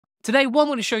Today, what I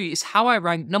want to show you is how I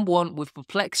rank #1 with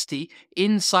Perplexity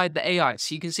inside the AI.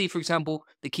 So you can see, for example,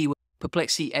 the keyword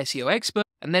Perplexity SEO Expert,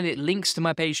 and then it links to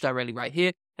my page directly right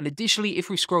here. And additionally, if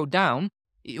we scroll down,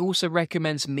 it also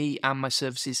recommends me and my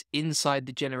services inside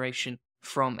the generation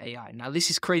from AI. Now, this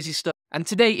is crazy stuff. And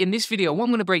today, in this video, what I'm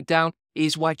going to break down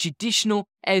is why traditional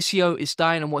SEO is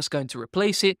dying and what's going to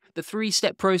replace it, the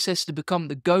 3-step process to become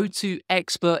the go-to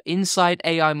expert inside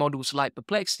AI models like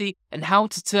Perplexity, and how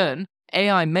to turn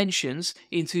AI mentions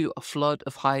into a flood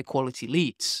of high quality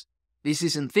leads. This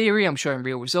isn't theory, I'm showing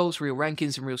real results, real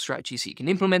rankings, and real strategies that you can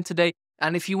implement today.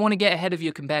 And if you want to get ahead of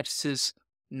your competitors,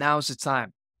 now's the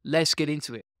time. Let's get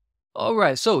into it.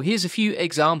 Alright, so here's a few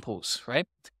examples, right?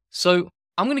 So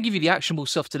I'm going to give you the actionable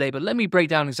stuff today, but let me break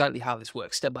down exactly how this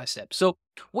works step by step. So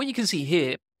what you can see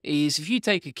here is if you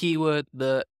take a keyword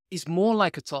that is more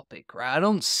like a topic, right? I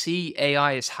don't see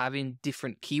AI as having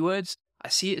different keywords. I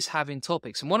see it as having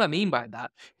topics. And what I mean by that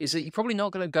is that you're probably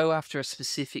not going to go after a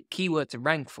specific keyword to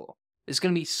rank for. There's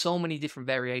going to be so many different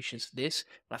variations for this.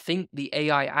 And I think the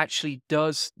AI actually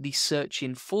does the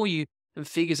searching for you and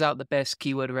figures out the best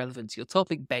keyword relevant to your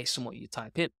topic based on what you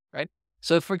type in, right?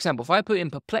 So for example, if I put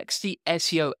in Perplexity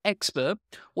SEO Expert,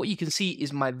 what you can see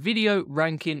is my video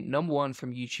ranking #1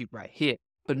 from YouTube right here.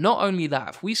 But not only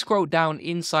that, if we scroll down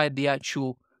inside the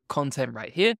actual content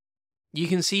right here, you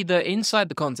can see that inside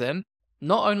the content,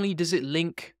 not only does it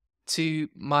link to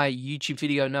my YouTube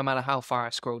video no matter how far I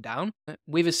scroll down,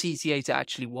 with a CTA to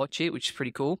actually watch it, which is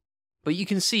pretty cool, but you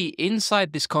can see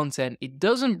inside this content, it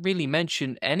doesn't really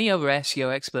mention any other SEO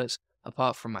experts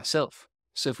apart from myself.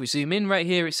 So if we zoom in right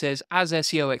here, it says, as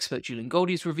SEO expert Julian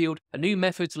Goldie has revealed a new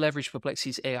method to leverage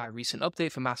Perplexity's AI recent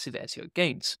update for massive SEO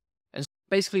gains. And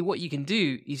basically what you can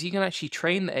do is you can actually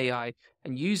train the AI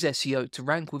and use SEO to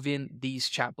rank within these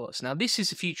chatbots. Now, this is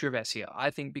the future of SEO,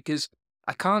 I think, because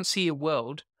I can't see a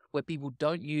world where people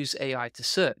don't use AI to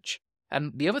search.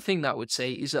 And the other thing that I would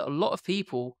say is that a lot of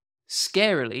people,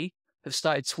 scarily, have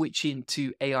started switching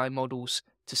to AI models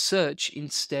to search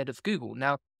instead of Google.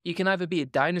 Now, you can either be a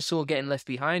dinosaur getting left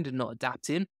behind and not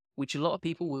adapting, which a lot of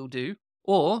people will do,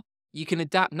 or you can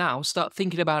adapt now, start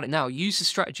thinking about it now, use the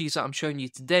strategies that I'm showing you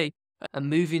today, and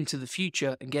move into the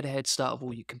future and get a head start of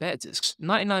all your competitors.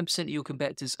 99% of your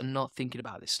competitors are not thinking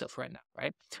about this stuff right now,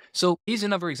 right? So here's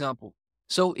another example.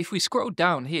 So if we scroll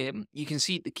down here, you can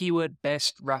see the keyword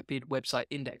best rapid website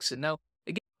indexer. Now,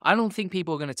 again, I don't think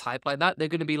people are going to type like that. They're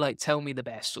going to be like, tell me the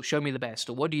best, or show me the best,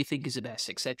 or what do you think is the best,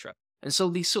 etc. And so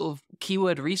these sort of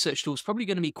keyword research tools probably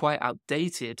going to be quite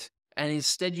outdated. And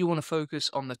instead you want to focus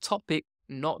on the topic,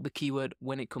 not the keyword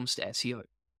when it comes to SEO.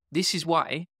 This is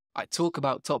why I talk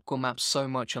about topical maps so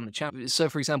much on the channel. So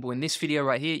for example, in this video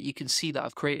right here, you can see that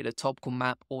I've created a topical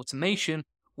map automation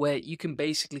where you can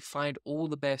basically find all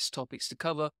the best topics to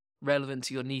cover relevant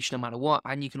to your niche no matter what.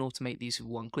 And you can automate these with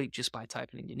one click just by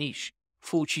typing in your niche.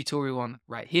 Full tutorial on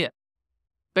right here.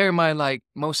 Bear in mind, like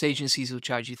most agencies will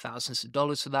charge you thousands of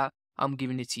dollars for that. I'm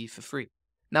giving it to you for free.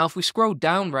 Now, if we scroll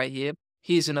down right here,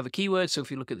 here's another keyword. So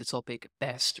if you look at the topic,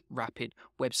 best rapid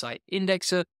website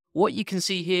indexer, what you can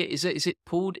see here is that it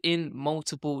pulled in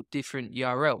multiple different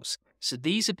URLs. So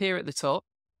these appear at the top.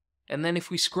 And then if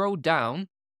we scroll down,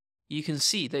 you can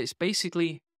see that it's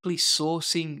basically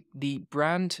sourcing the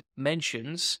brand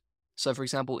mentions. So for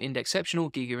example,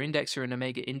 Indexceptional, Giga Indexer, and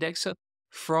Omega Indexer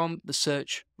from the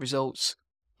search results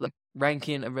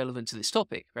ranking and relevant to this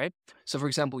topic, right? So for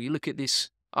example, you look at this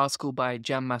article by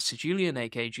Jam Master Julian,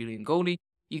 aka Julian Goldie,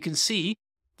 you can see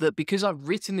that because I've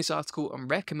written this article and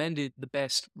recommended the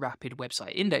best rapid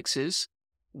website indexes,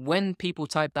 when people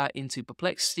type that into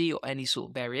Perplexity or any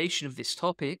sort of variation of this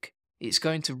topic, it's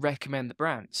going to recommend the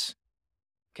brands,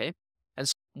 okay? And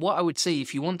so what I would say,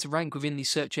 if you want to rank within these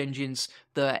search engines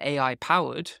that are AI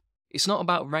powered, it's not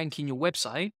about ranking your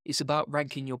website, it's about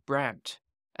ranking your brand.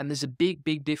 And there's a big,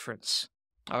 big difference,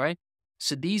 all right?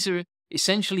 So these are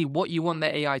essentially what you want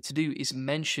the AI to do is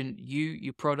mention you,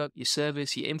 your product, your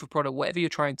service, your info product, whatever you're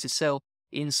trying to sell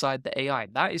inside the AI.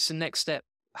 That is the next step.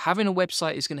 Having a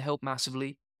website is going to help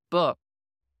massively. But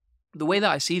the way that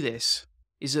I see this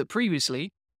is that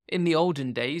previously, in the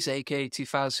olden days, aka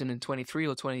 2023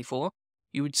 or 24,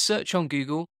 you would search on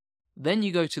Google, then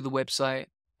you go to the website,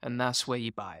 and that's where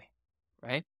you buy,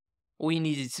 right? All you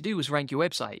needed to do was rank your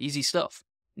website. Easy stuff.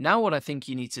 Now what I think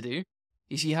you need to do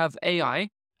is you have AI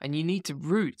and you need to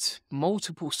route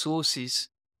multiple sources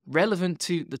relevant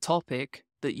to the topic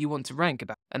that you want to rank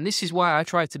about. And this is why I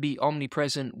try to be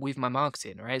omnipresent with my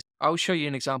marketing, right? I'll show you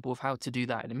an example of how to do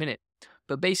that in a minute.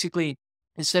 But basically,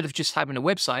 instead of just having a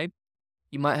website,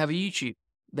 you might have a YouTube.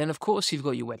 Then of course you've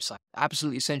got your website.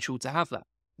 Absolutely essential to have that.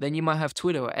 Then you might have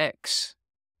Twitter or X.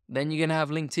 Then you're going to have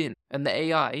LinkedIn. And the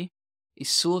AI is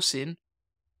sourcing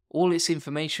all its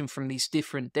information from these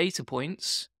different data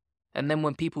points. And then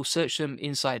when people search them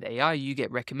inside AI, you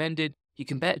get recommended. Your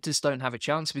competitors don't have a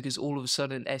chance because all of a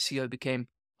sudden SEO became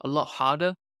a lot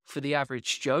harder for the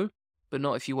average Joe, but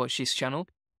not if you watch this channel.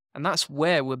 And that's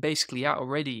where we're basically at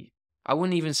already. I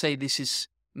wouldn't even say this is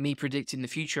me predicting the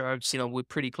future. I'd say, we're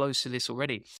pretty close to this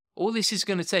already. All this is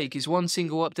going to take is one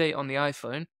single update on the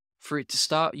iPhone for it to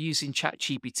start using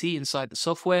ChatGPT inside the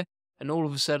software, and all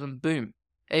of a sudden, boom,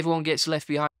 everyone gets left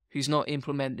behind who's not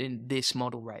implementing this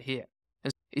model right here.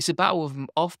 And it's a battle of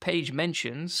off-page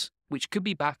mentions, which could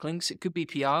be backlinks, it could be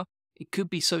PR, it could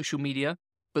be social media,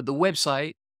 but the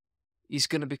website is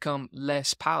going to become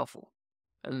less powerful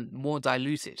and more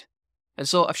diluted. And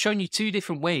so I've shown you two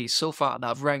different ways so far that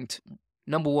I've ranked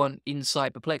number one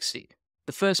inside Perplexity.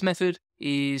 The first method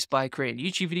is by creating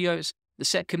YouTube videos. The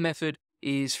second method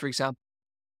is, for example,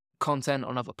 content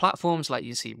on other platforms like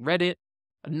you see Reddit.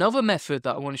 Another method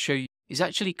that I want to show you is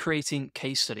actually creating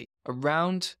case study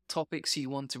around topics you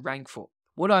want to rank for.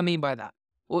 What do I mean by that?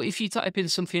 Well, if you type in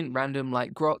something random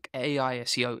like Grok AI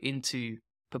SEO into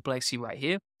Perplexity right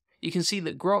here, you can see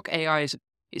that Grok AI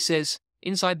it says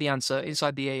inside the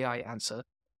AI answer,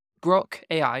 Grok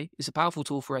AI is a powerful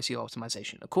tool for SEO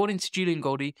optimization. According to Julian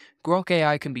Goldie, Grok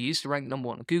AI can be used to rank number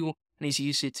one on Google, and he's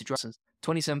used it to drive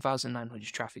 27,900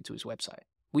 traffic to his website,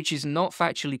 which is not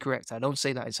factually correct. I don't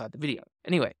say that inside the video.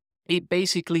 Anyway, it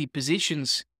basically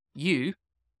positions you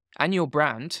and your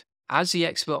brand as the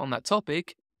expert on that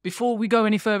topic. Before we go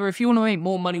any further, if you want to make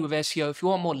more money with SEO, if you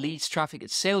want more leads, traffic,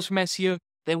 and sales from SEO,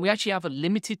 then we actually have a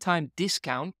limited time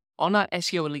discount on our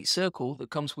SEO Elite Circle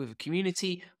that comes with a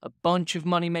community, a bunch of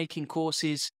money-making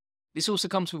courses. This also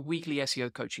comes with weekly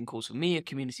SEO coaching calls with me, a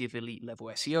community of elite level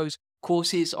SEOs,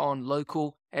 courses on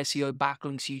local SEO,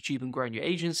 backlinks, YouTube, and growing your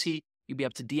agency. You'll be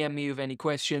able to DM me with any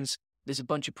questions. There's a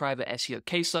bunch of private SEO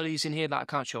case studies in here that I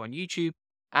can't show on YouTube.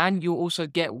 And you'll also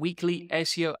get weekly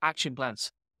SEO action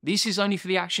plans. This is only for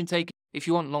the action taker. If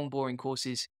you want long, boring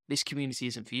courses, this community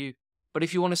isn't for you. But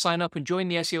if you want to sign up and join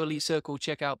the SEO Elite Circle,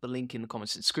 check out the link in the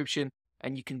comments description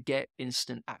and you can get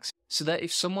instant access. So that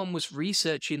if someone was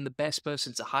researching the best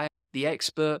person to hire, the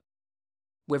expert,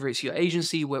 whether it's your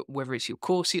agency, whether it's your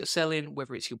course you're selling,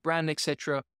 whether it's your brand,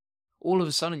 etc., all of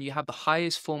a sudden you have the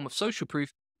highest form of social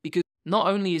proof, because not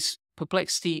only is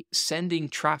Perplexity sending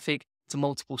traffic to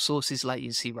multiple sources like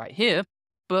you see right here,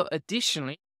 but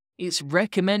additionally, it's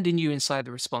recommending you inside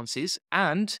the responses,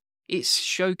 and it's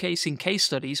showcasing case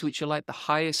studies, which are like the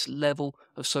highest level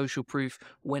of social proof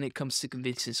when it comes to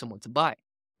convincing someone to buy,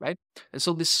 right? And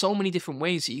so there's so many different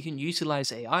ways that you can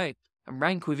utilize AI and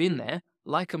rank within there,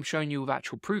 like I'm showing you with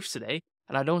actual proof today,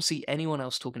 and I don't see anyone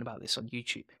else talking about this on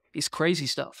YouTube. It's crazy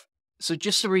stuff. So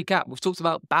just to recap, we've talked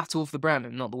about battle of the brand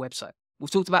and not the website.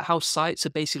 We've talked about how sites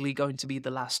are basically going to be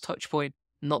the last touch point,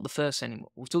 not the first anymore.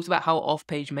 We've talked about how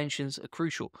off-page mentions are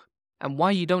crucial and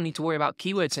why you don't need to worry about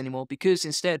keywords anymore, because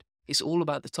instead it's all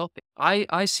about the topic.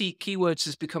 I see keywords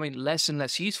as becoming less and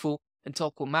less useful, and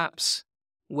topical maps,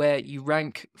 where you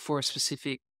rank for a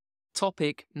specific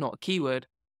topic, not a keyword,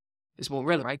 is more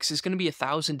relevant, right? Because there's going to be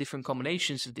 1,000 different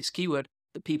combinations of this keyword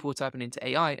that people are typing into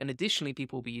AI, and additionally,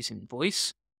 people will be using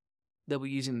voice, they'll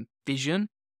be using vision,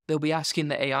 they'll be asking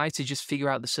the AI to just figure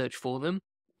out the search for them.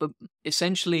 But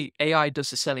essentially, AI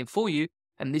does the selling for you,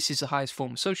 and this is the highest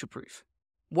form of social proof.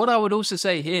 What I would also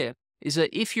say here is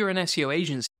that if you're an SEO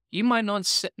agency, you might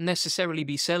not necessarily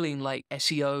be selling like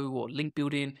SEO or link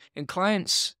building, and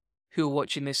clients who are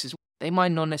watching this, they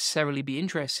might not necessarily be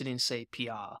interested in, say,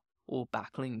 PR or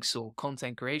backlinks or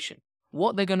content creation.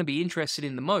 What they're going to be interested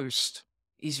in the most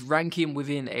is ranking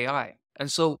within AI.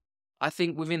 And so I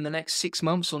think within the next 6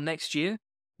 months or next year,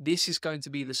 this is going to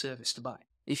be the service to buy.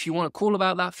 If you want a call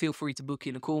about that, feel free to book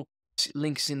in a call.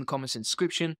 Links in the comments and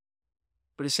description.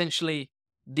 But essentially,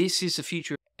 this is the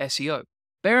future of SEO.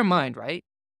 Bear in mind, right?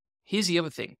 Here's the other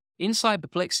thing. Inside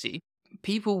Perplexity,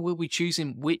 people will be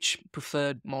choosing which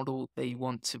preferred model they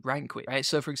want to rank with, right?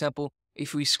 So for example,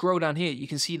 if we scroll down here, you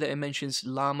can see that it mentions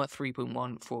Llama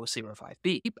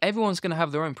 3.1405B. Everyone's going to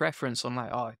have their own preference on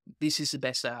like, oh, this is the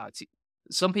best AI.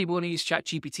 Some people are going to use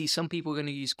ChatGPT, some people are going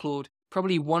to use Claude.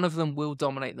 Probably one of them will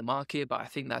dominate the market, but I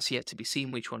think that's yet to be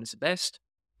seen which one is the best.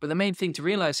 But the main thing to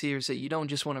realize here is that you don't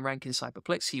just want to rank inside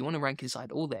Perplexity, you want to rank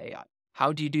inside all the AI.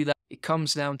 How do you do that? It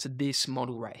comes down to this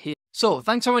model right here. So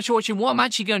thanks so much for watching. What I'm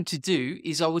actually going to do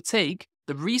is I will take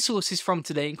the resources from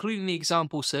today, including the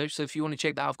example search. So if you want to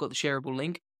check that, I've got the shareable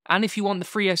link. And if you want the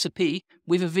free SOP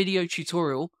with a video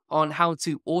tutorial on how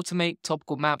to automate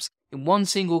topical maps in one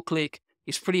single click,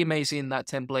 it's pretty amazing, that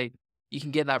template. You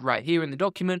can get that right here in the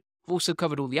document. We've also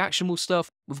covered all the actionable stuff.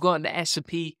 We've got an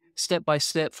SOP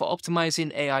step-by-step for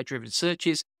optimizing AI-driven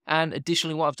searches. And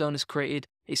additionally, what I've done is created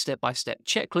a step-by-step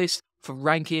checklist for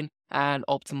ranking and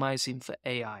optimizing for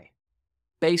AI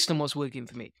based on what's working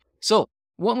for me. So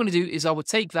what I'm going to do is I will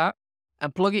take that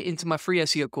and plug it into my free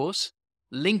SEO course.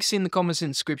 Links in the comments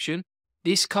and description.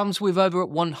 This comes with over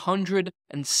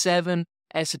 107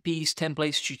 SOPs,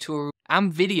 templates, tutorials,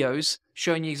 and videos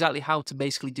showing you exactly how to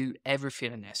basically do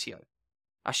everything in SEO.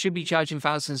 I should be charging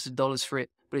thousands of dollars for it,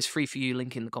 but it's free for you.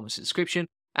 Link in the comments and description.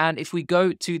 And if we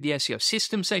go to the SEO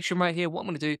system section right here, what I'm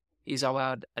going to do is I'll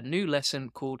add a new lesson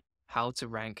called How to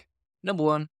Rank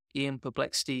 #1 in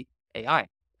Perplexity AI,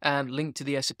 and link to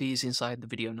the SOPs inside the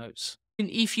video notes. And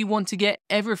if you want to get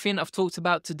everything I've talked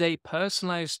about today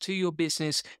personalized to your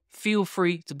business, feel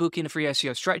free to book in a free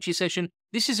SEO strategy session.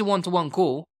 This is a one-to-one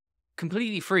call,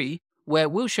 completely free, where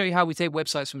we'll show you how we take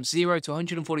websites from 0 to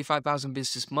 145,000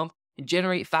 visitors per month and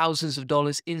generate thousands of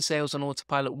dollars in sales on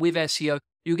autopilot with SEO.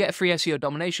 You'll get a free SEO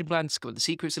domination plan, discover the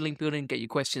secrets of link building, get your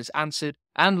questions answered,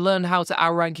 and learn how to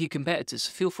outrank your competitors.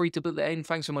 Feel free to book that in.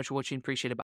 Thanks so much for watching. Appreciate it.